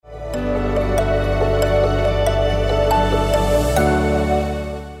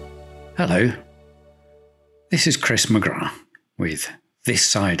Hello, this is Chris McGrath with This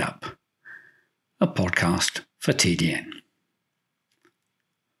Side Up, a podcast for TDN.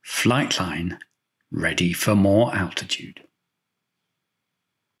 Flightline ready for more altitude.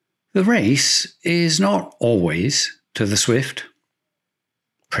 The race is not always to the swift.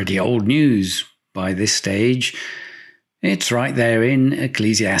 Pretty old news by this stage. It's right there in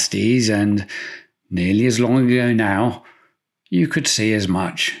Ecclesiastes, and nearly as long ago now, you could see as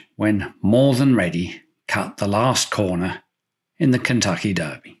much when More Than Ready cut the last corner in the Kentucky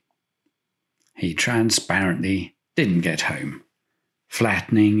Derby. He transparently didn't get home,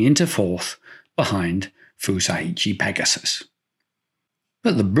 flattening into fourth behind Fusaichi Pegasus.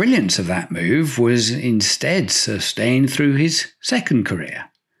 But the brilliance of that move was instead sustained through his second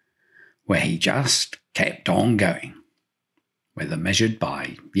career, where he just kept on going, whether measured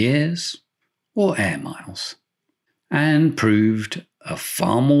by years or air miles, and proved a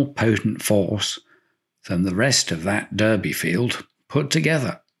far more potent force than the rest of that Derby field put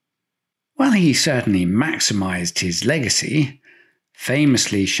together. While he certainly maximised his legacy,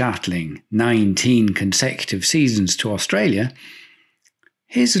 famously shuttling 19 consecutive seasons to Australia,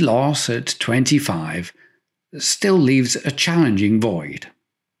 his loss at 25 still leaves a challenging void.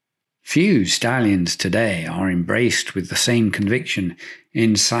 Few stallions today are embraced with the same conviction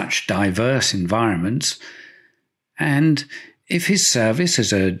in such diverse environments, and if his service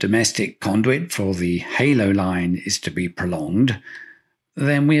as a domestic conduit for the Halo line is to be prolonged,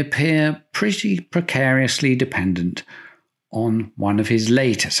 then we appear pretty precariously dependent on one of his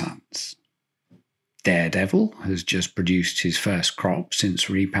later sons. Daredevil has just produced his first crop since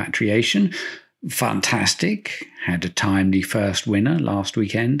repatriation. Fantastic had a timely first winner last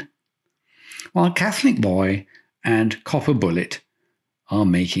weekend, while Catholic Boy and Copper Bullet are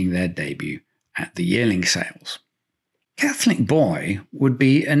making their debut at the yearling sales. Catholic Boy would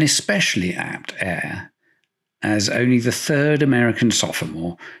be an especially apt heir, as only the third American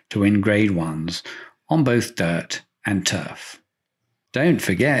sophomore to win Grade 1s on both dirt and turf. Don't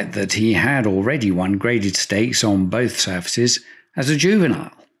forget that he had already won graded stakes on both surfaces as a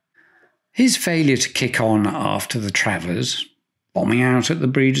juvenile. His failure to kick on after the Travers, bombing out at the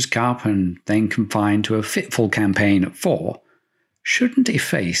Breeders' Cup and then confined to a fitful campaign at 4, shouldn't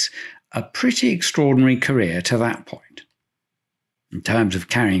efface a pretty extraordinary career to that point. In terms of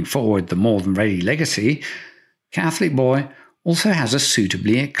carrying forward the More Than Ready legacy, Catholic Boy also has a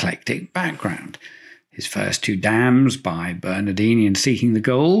suitably eclectic background. His first 2 dams by Bernardini and Seeking the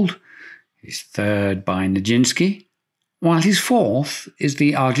Gold, his third by Nijinsky, while his fourth is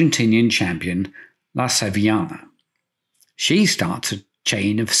the Argentinian champion La Sevillana. She starts a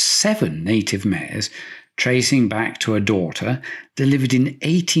chain of 7 native mares, tracing back to a daughter delivered in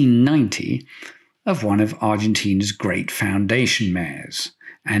 1890 of one of Argentina's great foundation mares,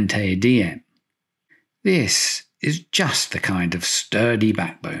 Ante Diem. This is just the kind of sturdy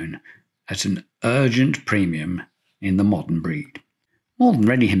backbone at an urgent premium in the modern breed. More Than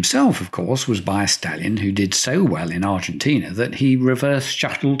Ready himself, of course, was by a stallion who did so well in Argentina that he reverse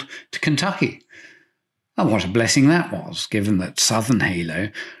shuttled to Kentucky. And what a blessing that was, given that Southern Halo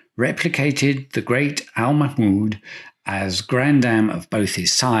replicated the great Al Mahmoud as grandam of both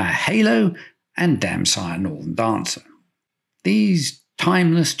his sire Halo and dam sire Northern Dancer. These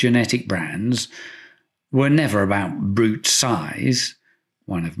timeless genetic brands were never about brute size,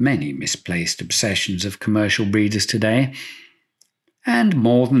 one of many misplaced obsessions of commercial breeders today, and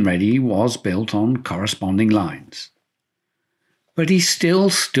More Than Ready was built on corresponding lines. But he still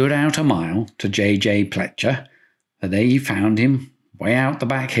stood out a mile to J.J. Pletcher the day he found him way out the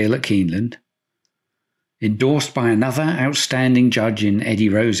back hill at Keeneland. Endorsed by another outstanding judge in Eddie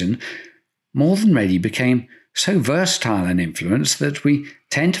Rosen, More Than Ready became so versatile an influence that we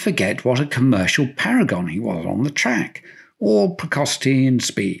tend to forget what a commercial paragon he was on the track, all precocity and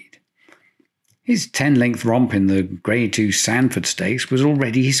speed. His 10-length romp in the Grade 2 Sanford Stakes was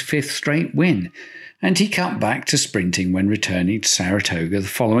already his 5th straight win, and he cut back to sprinting when returning to Saratoga the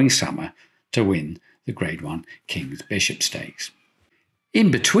following summer to win the Grade 1 King's Bishop Stakes.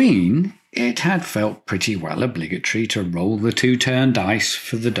 In between, it had felt pretty well obligatory to roll the 2-turn dice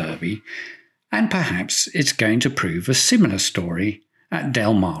for the Derby, and perhaps it's going to prove a similar story at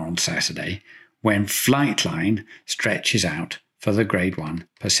Del Mar on Saturday, when Flightline stretches out for the Grade 1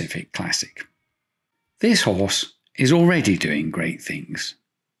 Pacific Classic. This horse is already doing great things,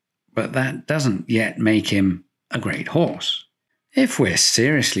 but that doesn't yet make him a great horse. If we're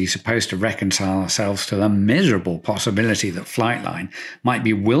seriously supposed to reconcile ourselves to the miserable possibility that Flightline might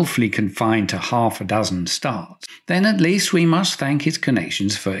be willfully confined to half a dozen starts, then at least we must thank his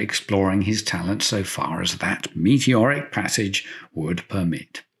connections for exploring his talent so far as that meteoric passage would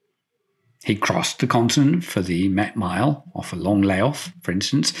permit. He crossed the continent for the Met Mile, off a long layoff, for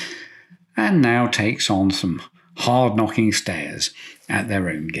instance, and now takes on some hard-knocking stayers at their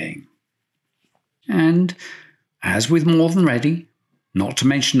own game. And, as with More Than Ready, not to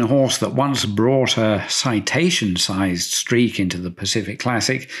mention a horse that once brought a citation-sized streak into the Pacific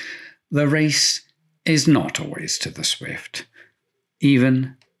Classic, the race is not always to the swift,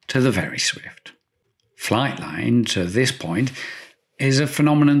 even to the very swift. Flightline, to this point, is a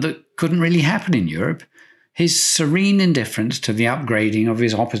phenomenon that couldn't really happen in Europe. His serene indifference to the upgrading of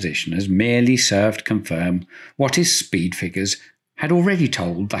his opposition has merely served to confirm what his speed figures had already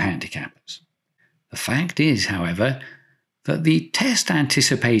told the handicappers. The fact is, however, that the test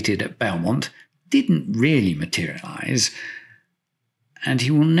anticipated at Belmont didn't really materialise, and he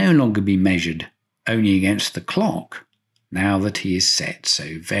will no longer be measured only against the clock now that he is set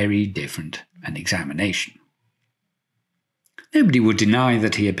so very different an examination. Nobody would deny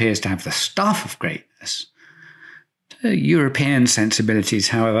that he appears to have the stuff of greatness. To European sensibilities,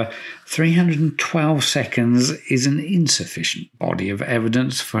 however, 312 seconds is an insufficient body of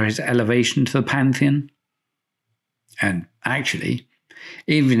evidence for his elevation to the pantheon. And actually,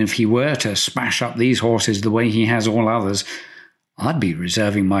 even if he were to smash up these horses the way he has all others, I'd be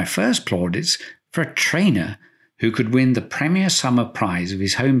reserving my first plaudits for a trainer who could win the Premier Summer Prize of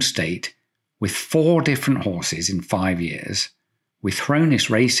his home state with 4 different horses in 5 years, with Hronis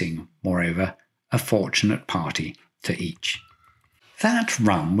Racing, moreover, a fortunate party to each. That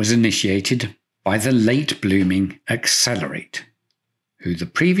run was initiated by the late-blooming Accelerate, who the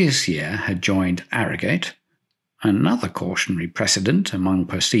previous year had joined Arrogate, another cautionary precedent among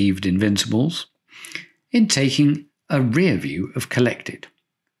perceived invincibles, in taking a rear view of Collected.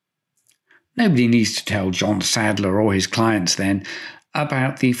 Nobody needs to tell John Sadler or his clients, then,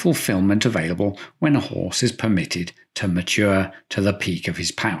 about the fulfillment available when a horse is permitted to mature to the peak of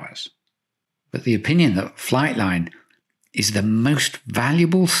his powers. But the opinion that Flightline is the most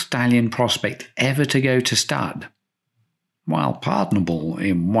valuable stallion prospect ever to go to stud, while pardonable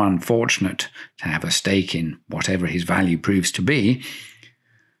in one fortunate to have a stake in whatever his value proves to be,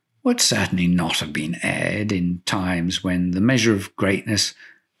 would certainly not have been aired in times when the measure of greatness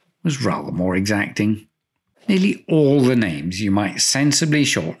was rather more exacting. Nearly all the names you might sensibly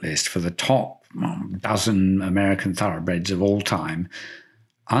shortlist for the top dozen American thoroughbreds of all time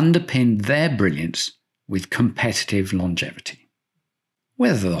underpin their brilliance with competitive longevity.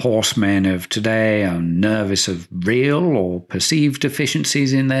 Whether the horsemen of today are nervous of real or perceived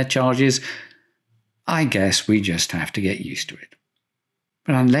deficiencies in their charges, I guess we just have to get used to it.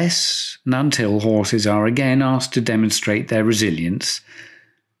 But unless and until horses are again asked to demonstrate their resilience,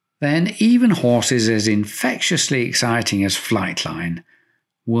 then even horses as infectiously exciting as Flightline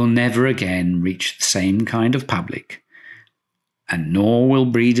will never again reach the same kind of public, and nor will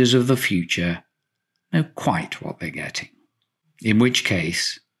breeders of the future know quite what they're getting. In which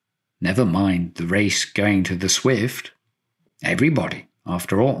case, never mind the race going to the swift. Everybody,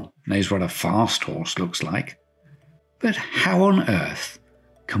 after all, knows what a fast horse looks like. But how on earth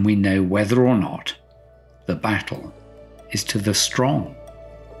can we know whether or not the battle is to the strong?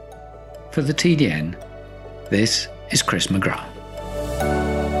 For the TDN, this is Chris McGrath.